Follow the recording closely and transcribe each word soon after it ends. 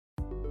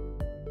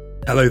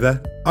Hello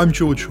there, I'm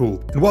George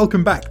Hall, and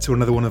welcome back to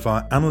another one of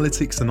our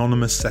Analytics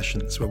Anonymous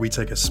sessions where we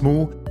take a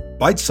small,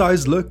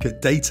 bite-sized look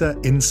at data,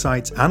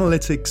 insight,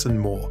 analytics, and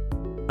more.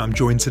 I'm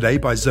joined today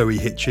by Zoë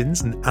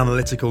Hitchens, an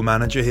Analytical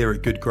Manager here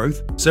at Good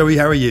Growth. Zoë,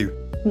 how are you?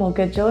 I'm all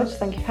good, George.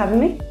 Thank you for having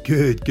me.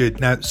 Good.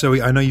 Now,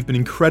 Zoë, I know you've been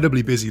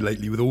incredibly busy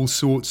lately with all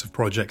sorts of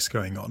projects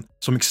going on,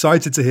 so I'm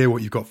excited to hear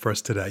what you've got for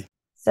us today.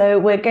 So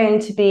we're going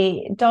to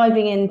be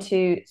diving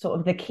into sort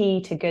of the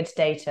key to good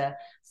data.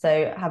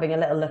 So having a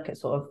little look at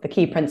sort of the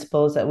key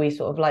principles that we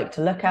sort of like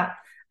to look at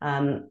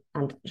and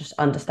just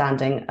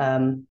understanding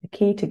the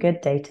key to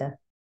good data.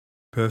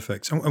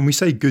 Perfect. And we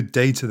say good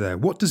data there.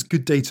 What does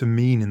good data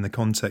mean in the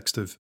context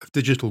of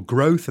digital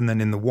growth and then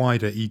in the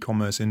wider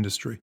e-commerce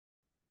industry?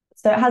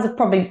 So it has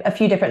probably a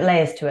few different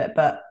layers to it,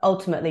 but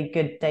ultimately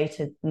good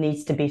data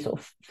needs to be sort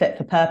of fit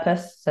for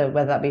purpose. So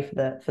whether that be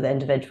for the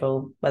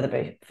individual, whether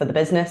it be for the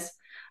business,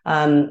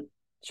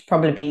 should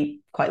probably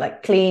be quite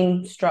like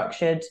clean,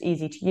 structured,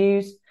 easy to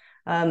use.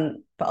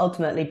 But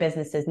ultimately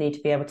businesses need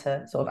to be able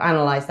to sort of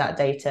analyze that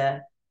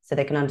data so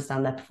they can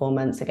understand their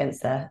performance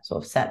against their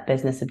sort of set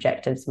business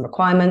objectives and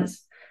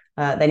requirements.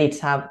 They need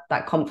to have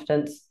that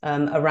confidence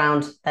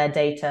around their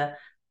data,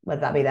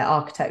 whether that be their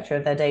architecture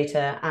of their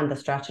data and the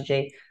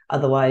strategy.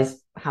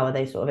 Otherwise, how are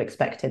they sort of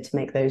expected to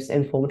make those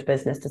informed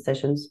business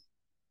decisions?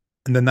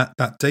 And then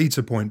that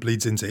data point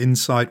bleeds into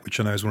insight, which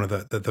I know is one of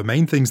the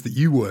main that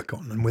you work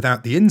on. And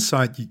without the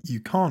insight, you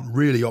can't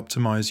really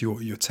optimize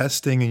your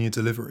testing and your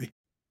delivery.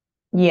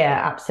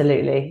 Yeah,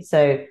 absolutely.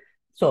 So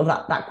sort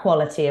of that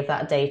quality of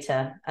that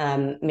data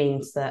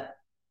means that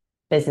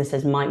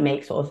businesses might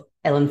make sort of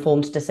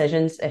ill-informed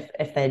decisions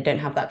if they don't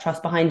have that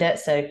trust behind it.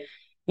 So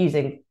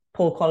using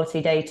poor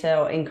quality data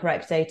or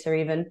incorrect data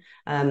even,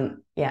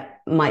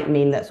 might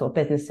mean that sort of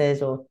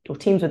businesses or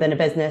teams within a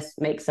business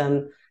make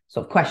some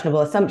sort of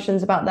questionable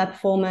assumptions about their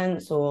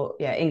performance or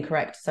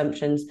incorrect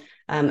assumptions.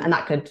 And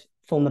that could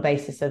form the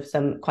basis of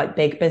some quite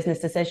big business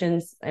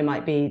decisions. It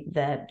might be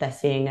they're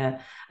seeing a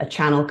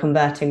channel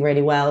converting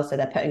really well, so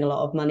they're putting a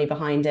lot of money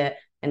behind it,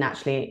 and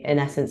actually, in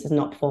essence, is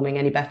not performing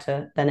any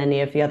better than any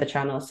of the other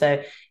channels.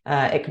 So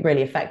it could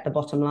really affect the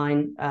bottom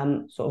line,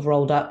 sort of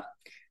rolled up.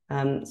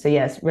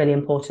 It's really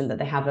important that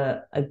they have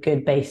a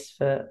good base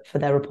for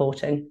their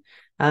reporting.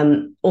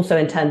 Also,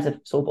 in terms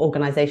of sort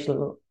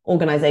of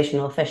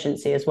organizational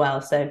efficiency as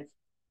well. So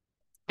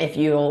if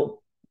you're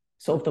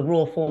sort of the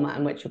raw format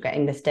in which you're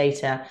getting this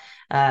data,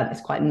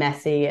 it's quite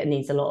messy, it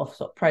needs a lot of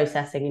sort of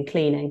processing and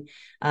cleaning,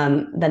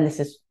 then this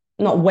is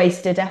not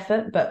wasted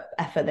effort, but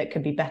effort that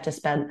could be better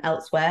spent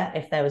elsewhere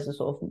if there was a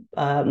sort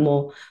of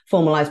more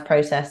formalized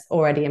process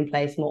already in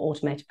place, more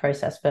automated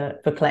process for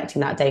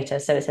collecting that data.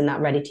 So it's in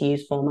that ready to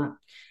use format.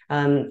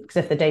 Because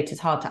if the data is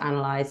hard to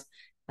analyze,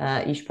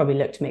 you should probably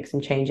look to make some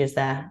changes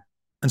there.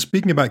 And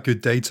speaking about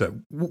good data,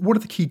 what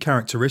are the key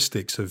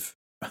characteristics of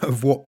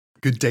what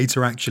good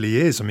data actually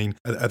is? I mean,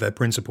 are there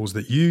principles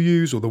that you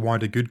use or the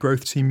wider Good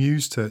Growth team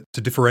use to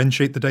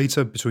differentiate the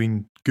data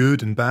between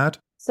good and bad?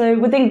 So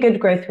within Good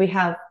Growth, we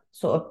have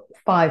sort of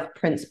 5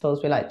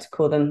 principles, we like to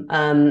call them,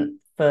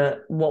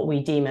 for what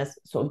we deem as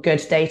sort of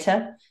good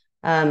data.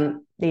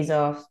 These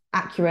are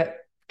accurate,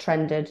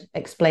 trended,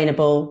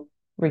 explainable,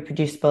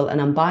 reproducible,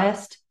 and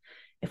unbiased.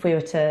 If we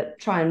were to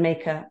try and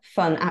make a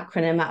fun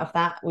acronym out of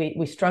that,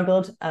 we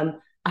struggled.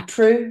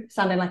 True,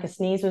 sounding like a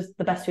sneeze, was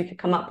the best we could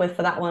come up with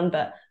for that one,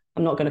 but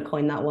I'm not going to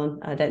coin that one.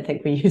 I don't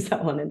think we use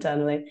that one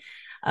internally.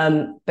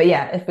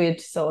 If we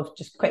would sort of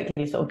just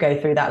quickly sort of go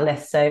through that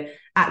list. So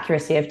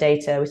accuracy of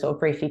data, we sort of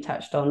briefly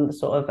touched on the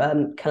sort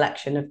of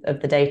collection of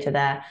the data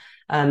there,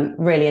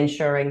 really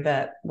ensuring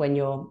that when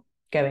you're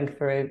going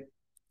through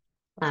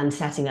and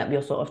setting up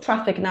your sort of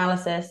traffic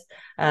analysis,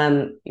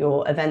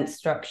 your event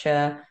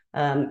structure,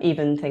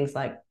 even things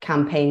like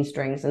campaign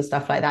strings and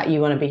stuff like that, you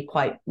want to be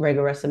quite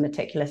rigorous and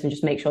meticulous and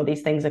just make sure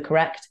these things are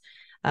correct.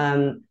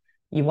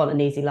 You want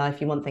an easy life.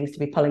 You want things to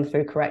be pulling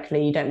through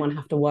correctly. You don't want to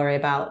have to worry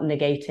about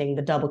negating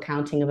the double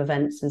counting of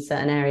events in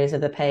certain areas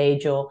of the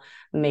page, or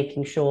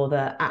making sure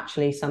that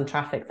actually some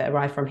traffic that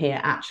arrived from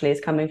here actually is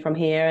coming from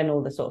here, and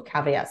all the sort of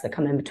caveats that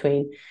come in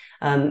between.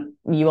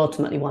 You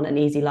ultimately want an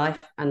easy life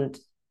and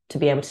to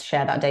be able to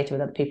share that data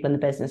with other people in the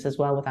business as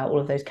well without all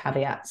of those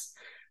caveats.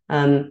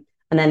 And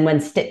then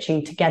when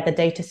stitching together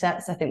data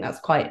sets, I think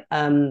that's quite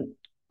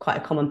a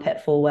common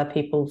pitfall where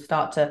people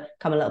start to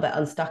come a little bit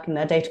unstuck in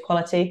their data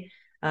quality.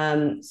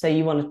 So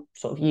you want to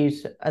sort of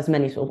use as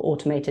many sort of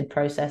automated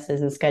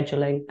processes and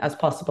scheduling as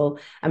possible,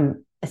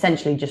 and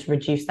essentially just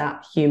reduce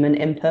that human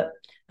input.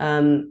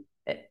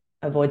 It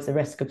avoids the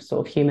risk of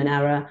sort of human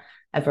error.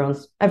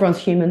 Everyone's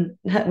human.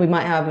 We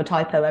might have a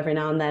typo every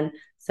now and then.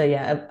 So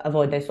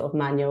avoid those sort of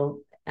manual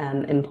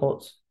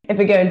imports. If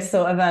we go into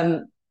sort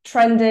of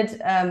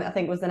trended, I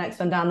think was the next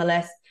one down the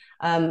list.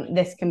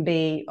 This can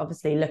be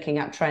obviously looking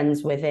at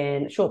trends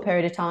within a short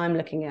period of time,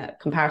 looking at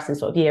comparisons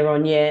sort of year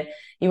on year.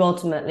 You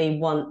ultimately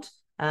want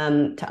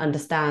to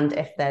understand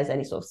if there's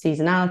any sort of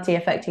seasonality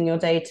affecting your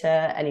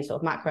data, any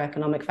sort of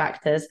macroeconomic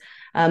factors.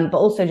 But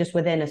also just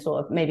within a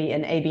sort of maybe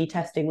an A/B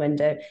testing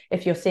window,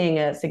 if you're seeing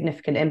a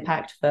significant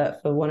impact for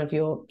one of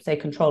your, say,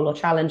 control or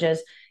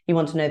challenges, you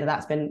want to know that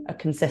that's been a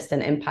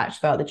consistent impact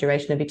throughout the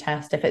duration of your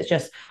test. If it's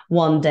just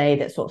one day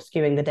that's sort of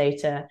skewing the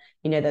data,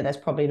 you know that there's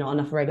probably not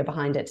enough rigor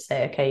behind it to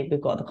say, okay,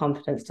 we've got the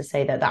confidence to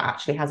say that that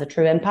actually has a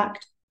true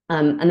impact.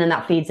 And then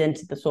that feeds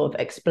into the sort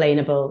of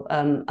explainable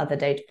other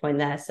data point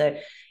there. So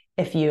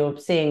if you're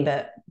seeing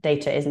that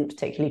data isn't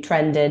particularly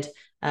trended,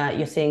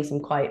 you're seeing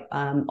some quite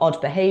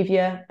odd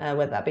behavior,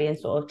 whether that be in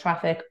sort of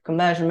traffic,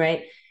 conversion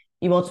rate,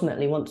 you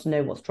ultimately want to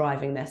know what's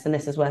driving this. And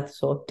this is where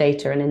sort of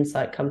data and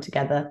insight come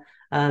together.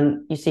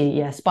 You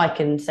see, spike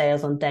in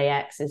sales on day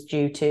X is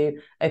due to,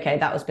 okay,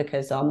 that was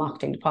because our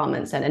marketing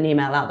department sent an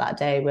email out that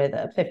day with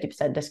a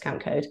 50%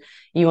 discount code.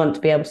 You want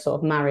to be able to sort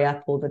of marry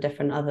up all the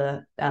different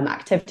other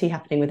activity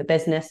happening with the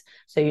business,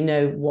 so you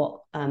know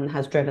what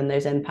has driven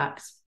those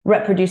impacts.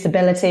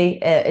 Reproducibility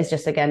is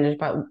just, again,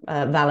 about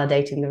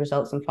validating the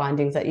results and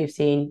findings that you've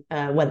seen,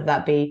 whether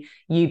that be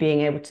you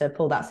being able to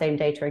pull that same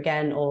data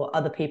again or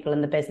other people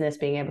in the business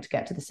being able to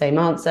get to the same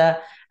answer.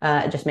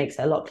 It just makes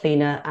it a lot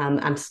cleaner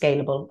and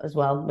scalable as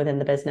well within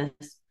the business.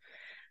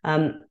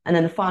 And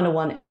then the final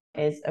one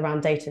is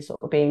around data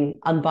sort of being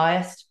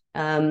unbiased.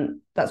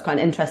 That's quite an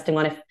interesting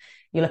one. If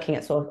you're looking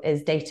at sort of,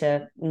 is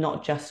data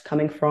not just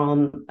coming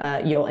from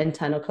your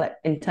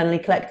internally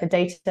collected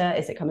data?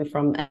 Is it coming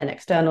from an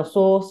external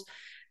source?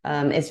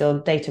 Is your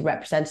data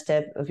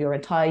representative of your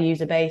entire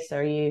user base?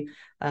 Are you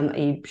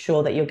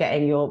sure that you're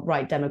getting your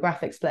right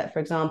demographic split, for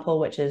example,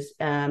 which is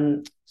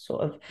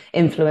sort of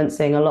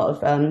influencing a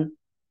lot of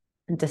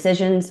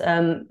decisions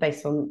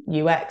based on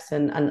UX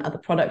and other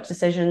product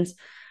decisions?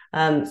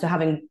 So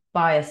having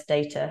biased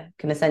data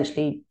can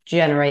essentially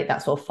generate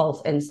that sort of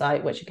false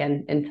insight, which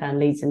again in turn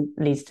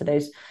leads to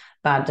those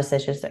bad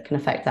decisions that can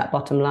affect that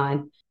bottom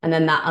line. And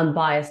then that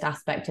unbiased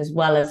aspect, as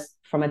well as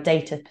from a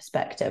data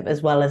perspective,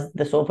 as well as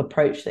the sort of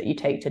approach that you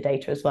take to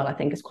data as well, I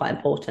think is quite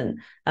important.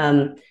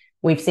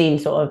 We've seen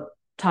sort of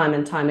time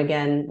and time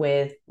again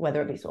with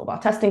whether it be sort of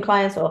our testing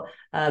clients or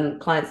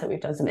clients that we've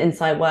done some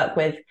insight work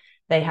with.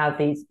 They have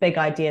these big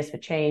ideas for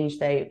change.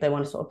 They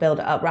want to sort of build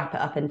it up, wrap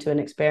it up into an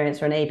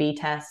experience or an A/B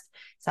test.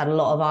 It's had a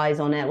lot of eyes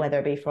on it, whether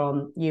it be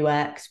from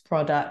UX,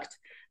 product,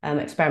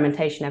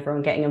 experimentation,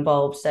 everyone getting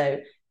involved. So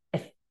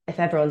if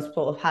everyone's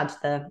sort of had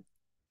the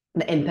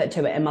input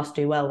to it, it must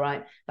do well,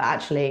 right? But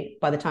actually,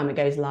 by the time it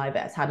goes live,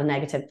 it's had a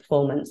negative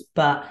performance.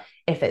 But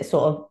if it's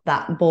sort of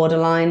that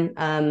borderline,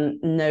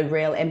 no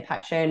real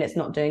impact shown, it's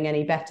not doing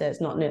any better, it's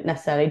not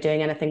necessarily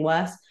doing anything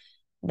worse,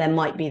 there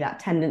might be that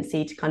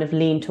tendency to kind of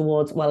lean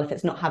towards, well, if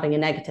it's not having a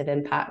negative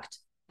impact,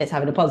 it's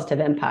having a positive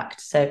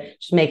impact. So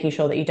just making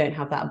sure that you don't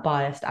have that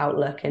biased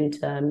outlook in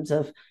terms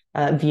of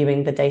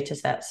viewing the data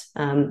sets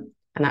and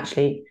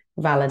actually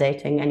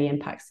validating any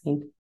impact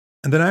seen.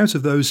 And then out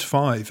of those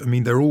 5, I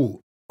mean, they're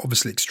all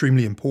obviously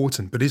extremely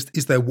important, but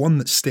is there one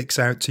that sticks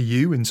out to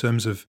you in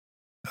terms of,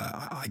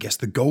 I guess,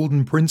 the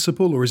golden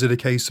principle, or is it a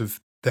case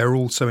of they're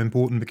all so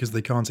important because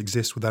they can't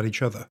exist without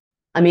each other?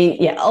 I mean,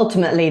 yeah,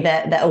 ultimately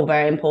they're all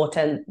very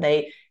important.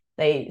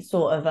 They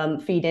sort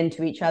of feed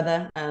into each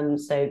other.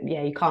 So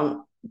yeah,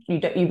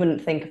 you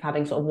wouldn't think of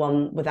having sort of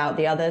one without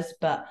the others,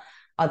 but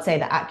I'd say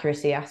the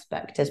accuracy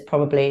aspect is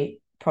probably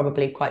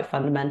quite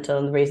fundamental.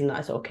 And the reason that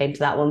I sort of came to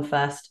that one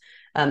first,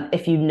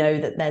 if you know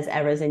that there's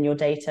errors in your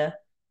data,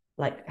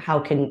 like how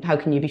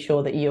can you be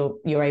sure that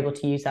you're able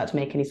to use that to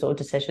make any sort of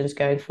decisions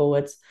going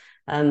forwards?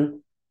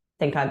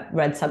 I think I've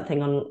read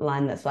something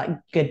online that's like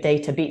good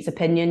data beats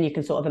opinion. You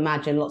can sort of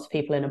imagine lots of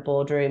people in a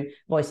boardroom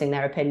voicing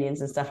their opinions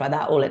and stuff like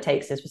that. All it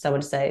takes is for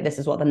someone to say, this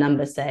is what the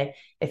numbers say.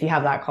 If you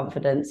have that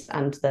confidence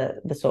and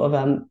the sort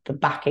of the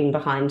backing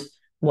behind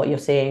what you're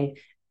seeing,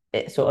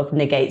 it sort of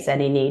negates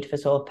any need for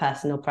sort of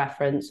personal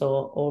preference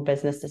or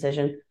business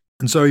decision.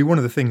 And so one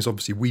of the things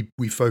obviously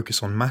we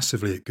focus on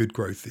massively at Good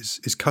Growth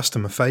is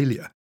customer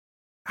failure.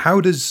 How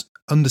does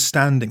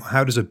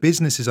a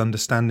business's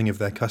understanding of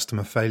their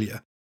customer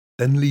failure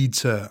then lead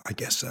to, I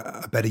guess,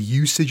 a better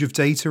usage of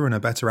data and a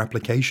better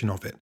application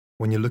of it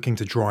when you're looking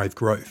to drive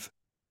growth?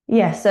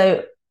 Yeah,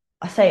 so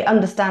I say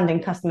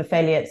understanding customer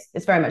failure,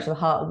 it's very much at the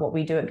heart of what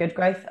we do at Good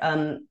Growth.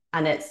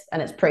 And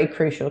it's pretty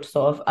crucial to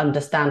sort of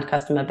understand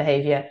customer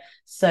behavior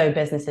so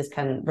businesses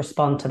can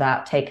respond to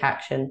that, take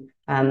action,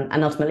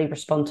 and ultimately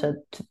respond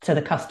to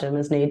the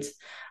customer's needs.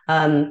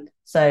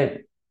 So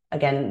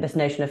again, this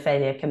notion of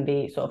failure can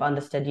be sort of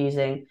understood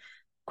using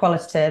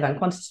qualitative and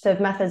quantitative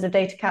methods of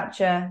data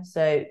capture.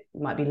 So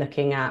you might be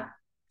looking at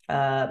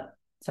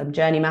some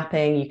journey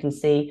mapping. You can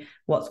see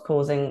what's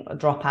causing a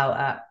dropout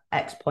at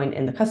X point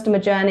in the customer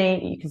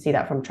journey. You can see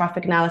that from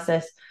traffic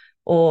analysis,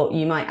 or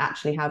you might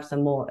actually have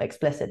some more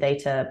explicit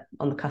data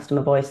on the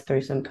customer voice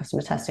through some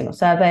customer testing or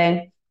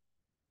surveying.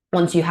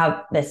 Once you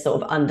have this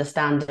sort of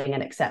understanding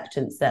and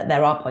acceptance that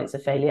there are points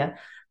of failure,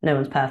 no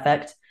one's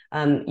perfect,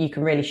 you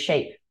can really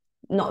shape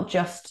not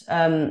just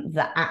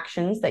the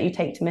actions that you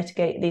take to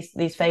mitigate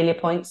these failure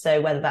points.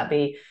 So whether that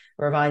be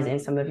revising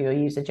some of your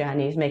user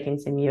journeys, making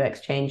some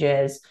UX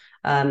changes,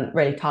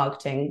 really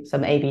targeting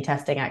some A/B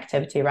testing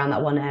activity around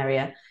that one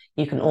area,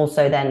 You can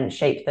also then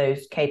shape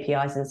those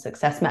KPIs and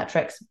success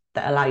metrics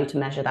that allow you to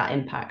measure that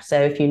impact. So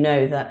if you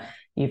know that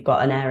you've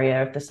got an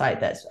area of the site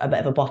that's a bit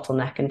of a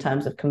bottleneck in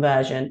terms of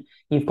conversion,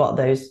 you've got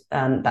those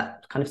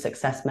that kind of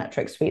success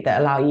metrics suite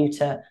that allow you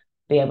to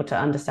be able to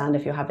understand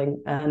if you're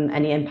having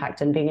any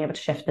impact and being able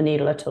to shift the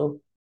needle at all.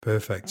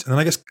 Perfect. And then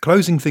I guess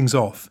closing things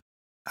off,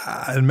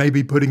 and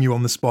maybe putting you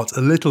on the spot a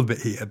little bit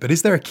here, but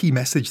is there a key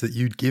message that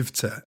you'd give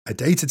to a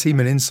data team,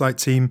 an insight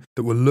team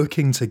that were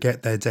looking to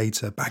get their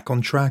data back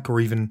on track or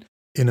even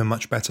in a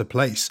much better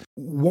place?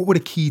 What would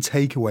a key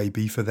takeaway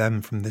be for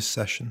them from this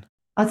session?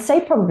 I'd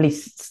say probably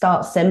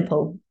start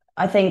simple.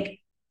 I think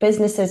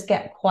businesses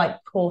get quite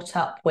caught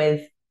up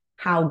with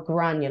how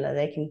granular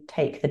they can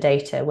take the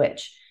data,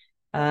 which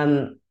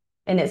in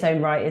its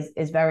own right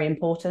is very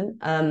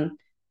important.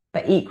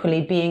 But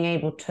equally, being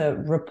able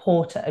to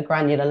report at a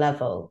granular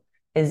level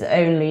is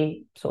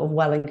only sort of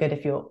well and good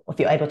if you're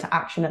able to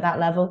action at that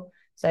level.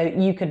 So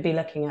you could be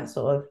looking at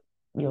sort of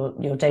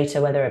your data,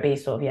 whether it be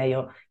sort of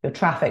your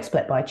traffic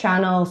split by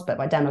channel, split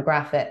by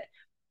demographic.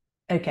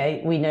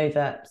 Okay, we know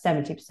that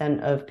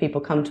 70% of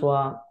people come to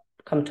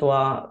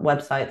our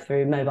website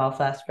through mobile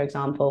first, for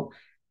example,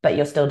 but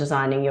you're still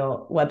designing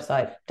your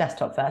website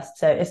desktop first.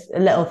 So it's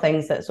little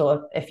things that sort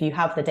of, if you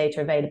have the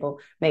data available,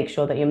 make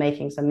sure that you're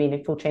making some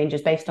meaningful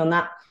changes based on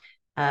that.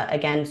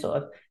 Again, sort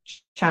of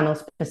channel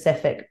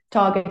specific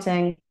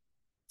targeting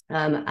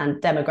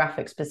and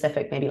demographic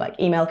specific, maybe like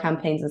email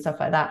campaigns and stuff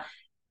like that.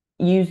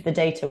 Use the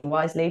data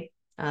wisely,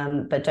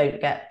 but don't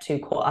get too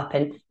caught up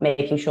in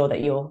making sure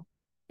that you're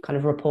kind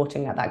of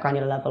reporting at that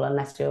granular level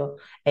unless you're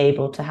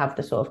able to have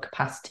the sort of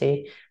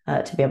capacity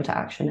to be able to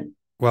action it.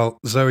 Well,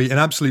 Zoë, an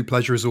absolute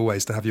pleasure as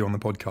always to have you on the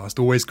podcast.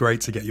 Always great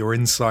to get your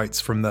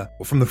insights from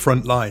the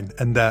front line.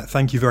 And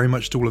thank you very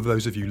much to all of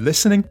those of you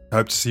listening. I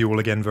hope to see you all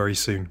again very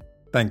soon.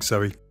 Thanks,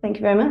 Zoë. Thank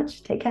you very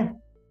much. Take care.